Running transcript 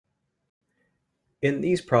In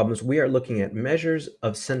these problems, we are looking at measures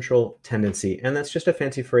of central tendency, and that's just a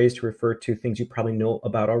fancy phrase to refer to things you probably know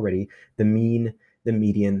about already: the mean, the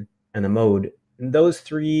median, and the mode. And those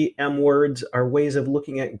three M words are ways of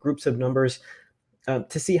looking at groups of numbers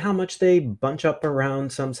to see how much they bunch up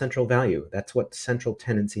around some central value. That's what central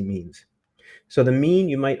tendency means. So the mean,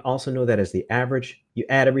 you might also know that as the average. You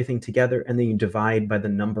add everything together, and then you divide by the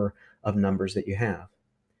number of numbers that you have.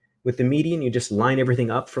 With the median, you just line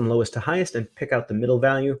everything up from lowest to highest and pick out the middle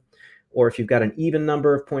value. Or if you've got an even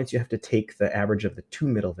number of points, you have to take the average of the two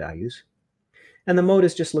middle values. And the mode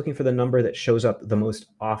is just looking for the number that shows up the most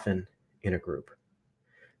often in a group.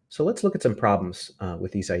 So let's look at some problems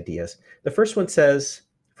with these ideas. The first one says,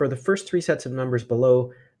 for the first three sets of numbers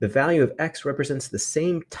below, the value of x represents the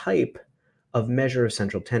same type of measure of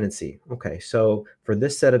central tendency. Okay, so for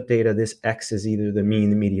this set of data, this x is either the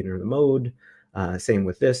mean, the median, or the mode. Same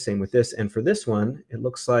with this, same with this. And for this one, it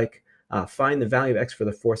looks like find the value of x for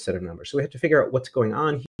the fourth set of numbers. So we have to figure out what's going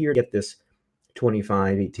on here, get this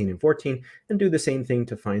 25, 18, and 14, and do the same thing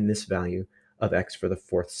to find this value of x for the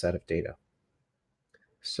fourth set of data.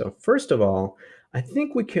 So first of all, I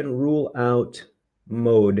think we can rule out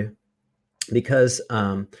mode because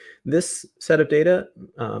this set of data,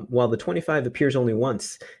 while the 25 appears only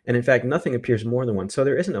once, and in fact, nothing appears more than once, so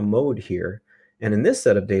there isn't a mode here. And in this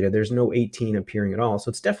set of data, there's no 18 appearing at all, so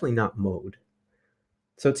it's definitely not mode.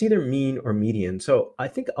 So it's either mean or median. So I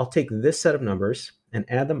think I'll take this set of numbers and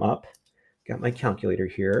add them up. Got my calculator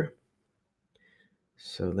here.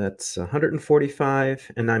 So that's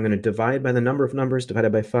 145, and I'm going to divide by the number of numbers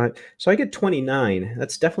divided by 5. So I get 29.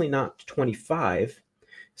 That's definitely not 25.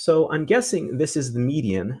 So I'm guessing this is the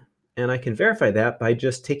median, and I can verify that by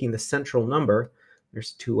just taking the central number.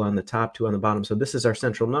 There's 2 on the top, 2 on the bottom. So this is our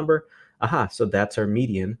central number. Aha, so that's our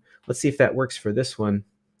median. Let's see if that works for this one.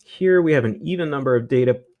 Here we have an even number of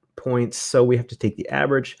data points, so we have to take the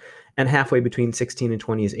average, and halfway between 16 and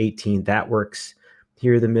 20 is 18. That works.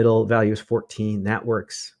 Here the middle value is 14. That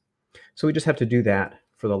works. So we just have to do that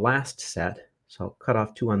for the last set. So I'll cut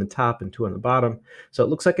off 2 on the top and 2 on the bottom. So it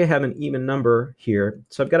looks like I have an even number here.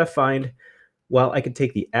 So I've got to find, well, I could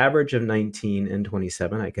take the average of 19 and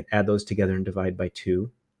 27. I could add those together and divide by 2.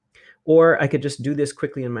 Or I could just do this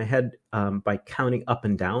quickly in my head by counting up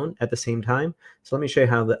and down at the same time. So let me show you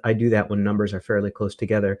how I do that when numbers are fairly close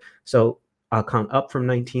together. So I'll count up from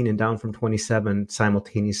 19 and down from 27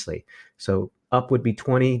 simultaneously. So up would be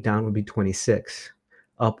 20, down would be 26.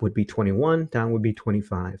 Up would be 21, down would be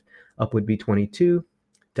 25. Up would be 22,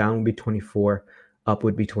 down would be 24. Up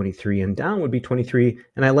would be 23, and down would be 23.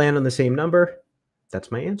 And I land on the same number.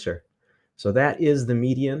 That's my answer. So that is the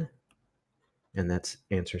median. And that's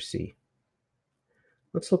answer C.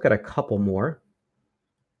 Let's look at a couple more.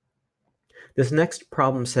 This next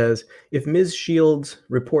problem says, if Ms. Shields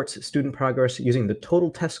reports student progress using the total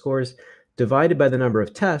test scores divided by the number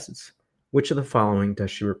of tests, which of the following does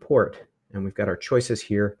she report? And we've got our choices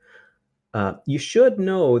here. You should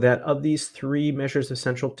know that of these three measures of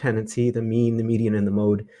central tendency, the mean, the median, and the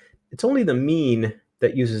mode, it's only the mean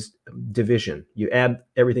that uses division. You add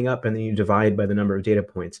everything up and then you divide by the number of data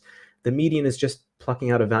points. The median is just plucking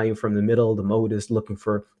out a value from the middle. The mode is looking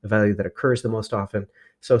for a value that occurs the most often.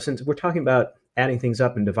 So since we're talking about adding things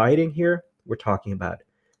up and dividing here, we're talking about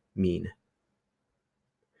mean.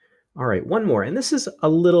 All right, one more, and this is a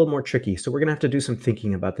little more tricky, so we're going to have to do some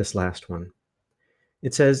thinking about this last one.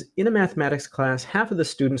 It says, in a mathematics class, half of the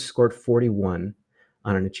students scored 41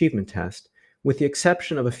 on an achievement test, with the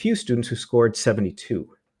exception of a few students who scored 72.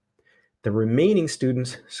 The remaining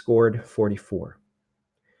students scored 44.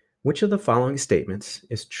 Which of the following statements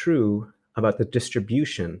is true about the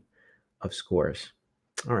distribution of scores?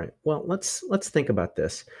 All right, well, let's think about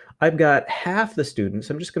this. I've got half the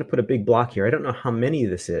students. I'm just going to put a big block here. I don't know how many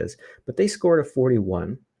this is, but they scored a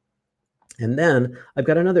 41. And then I've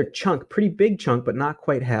got another chunk, pretty big chunk, but not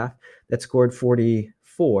quite half, that scored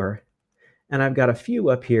 44. And I've got a few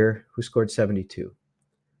up here who scored 72.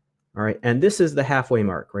 All right, and this is the halfway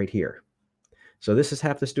mark right here. So this is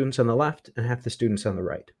half the students on the left and half the students on the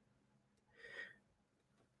right.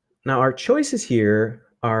 Now our choices here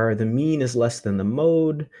are the mean is less than the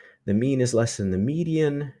mode, the mean is less than the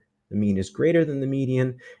median mean is greater than the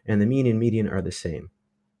median, and the mean and median are the same.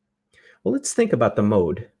 Well, let's think about the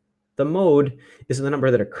mode. The mode is the number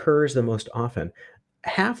that occurs the most often.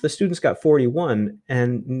 Half the students got 41,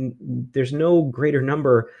 and there's no greater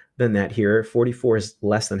number than that here. 44 is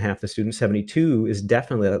less than half the students. 72 is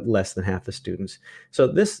definitely less than half the students. So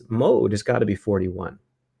this mode has got to be 41.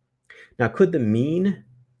 Now, could the mean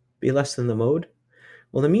be less than the mode?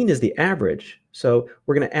 Well, the mean is the average. So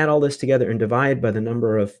we're going to add all this together and divide by the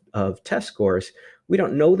number of test scores. We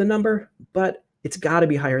don't know the number, but it's got to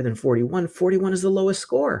be higher than 41. 41 is the lowest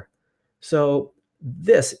score. So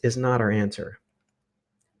this is not our answer.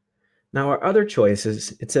 Now our other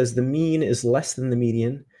choices, it says the mean is less than the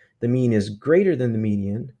median is greater than the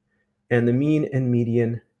median, and the mean and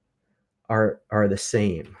median are the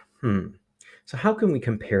same. So how can we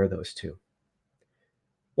compare those two?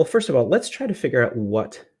 Well, first of all, let's try to figure out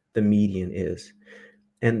what the median is.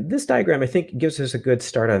 And this diagram, I think, gives us a good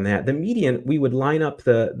start on that. The median, we would line up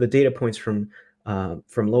the data points from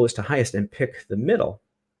lowest to highest and pick the middle.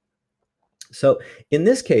 So in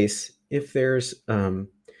this case, if there's,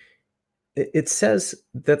 it says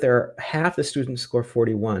that half the students score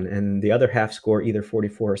 41 and the other half score either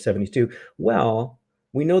 44 or 72. Well,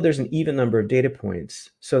 we know there's an even number of data points.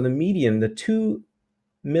 So the median, the two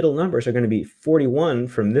middle numbers are going to be 41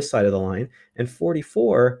 from this side of the line and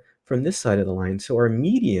 44 from this side of the line. So our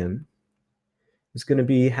median is going to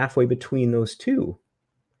be halfway between those two.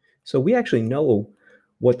 So we actually know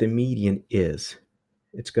what the median is.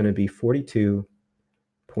 It's going to be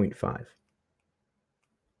 42.5.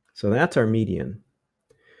 So that's our median.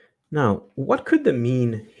 Now, what could the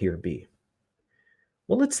mean here be?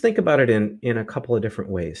 Well, let's think about it in a couple of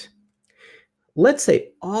different ways. Let's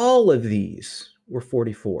say all of these were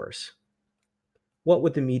 44s. What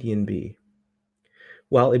would the median be?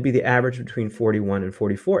 Well, it'd be the average between 41 and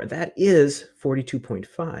 44. That is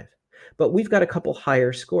 42.5. But we've got a couple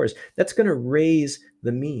higher scores. That's going to raise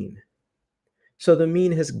the mean. So the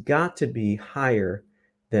mean has got to be higher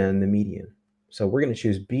than the median. So we're going to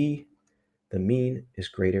choose B. The mean is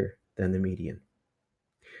greater than the median.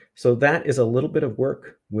 So that is a little bit of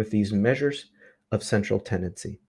work with these measures of central tendency.